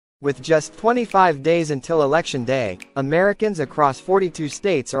With just 25 days until Election Day, Americans across 42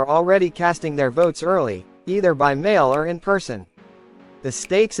 states are already casting their votes early, either by mail or in person. The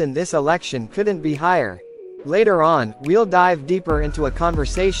stakes in this election couldn't be higher. Later on, we'll dive deeper into a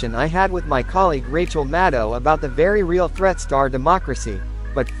conversation I had with my colleague Rachel Maddow about the very real threats to our democracy.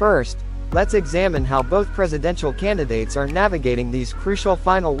 But first, let's examine how both presidential candidates are navigating these crucial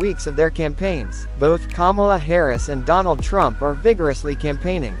final weeks of their campaigns. Both Kamala Harris and Donald Trump are vigorously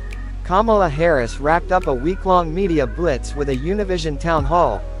campaigning. Kamala Harris wrapped up a week-long media blitz with a Univision town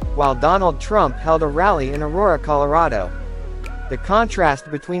hall, while Donald Trump held a rally in Aurora, Colorado. The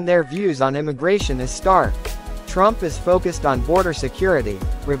contrast between their views on immigration is stark. Trump is focused on border security,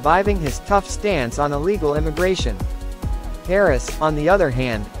 reviving his tough stance on illegal immigration. Harris, on the other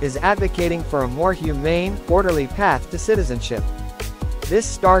hand, is advocating for a more humane, orderly path to citizenship. This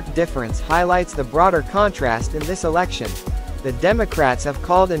stark difference highlights the broader contrast in this election. The Democrats have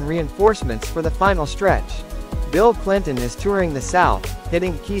called in reinforcements for the final stretch. Bill Clinton is touring the South,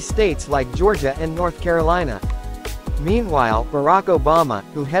 hitting key states like Georgia and North Carolina. Meanwhile, Barack Obama,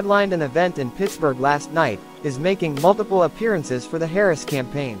 who headlined an event in Pittsburgh last night, is making multiple appearances for the Harris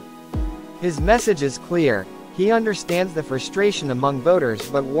campaign. His message is clear. He understands the frustration among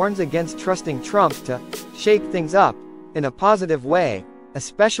voters but warns against trusting Trump to shake things up in a positive way,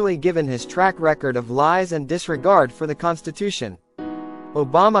 especially given his track record of lies and disregard for the Constitution.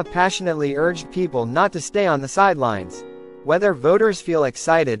 Obama passionately urged people not to stay on the sidelines. Whether voters feel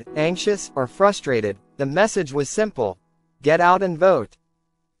excited, anxious, or frustrated, the message was simple: get out and vote.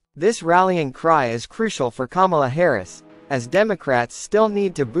 This rallying cry is crucial for Kamala Harris, as Democrats still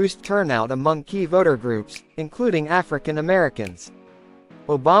need to boost turnout among key voter groups, including African Americans.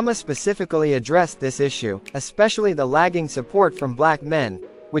 Obama specifically addressed this issue, especially the lagging support from black men,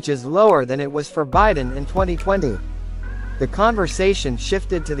 which is lower than it was for Biden in 2020. The conversation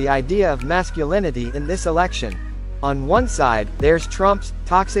shifted to the idea of masculinity in this election. On one side, there's Trump's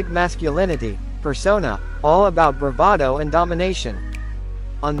toxic masculinity persona, all about bravado and domination.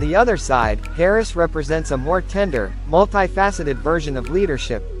 On the other side, Harris represents a more tender, multifaceted version of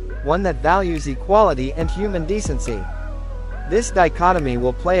leadership, one that values equality and human decency. This dichotomy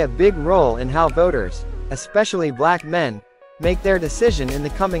will play a big role in how voters, especially black men, make their decision in the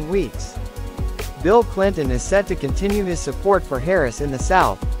coming weeks. Bill Clinton is set to continue his support for Harris in the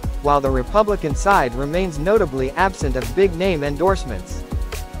South, while the Republican side remains notably absent of big-name endorsements.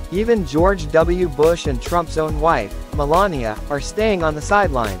 Even George W. Bush and Trump's own wife, Melania, are staying on the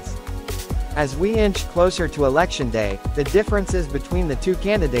sidelines. As we inch closer to Election Day, the differences between the two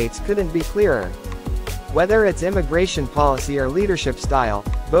candidates couldn't be clearer. Whether it's immigration policy or leadership style,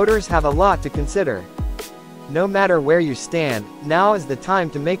 voters have a lot to consider. No matter where you stand, now is the time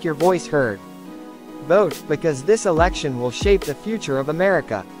to make your voice heard. Vote, because this election will shape the future of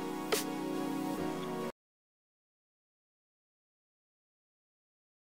America.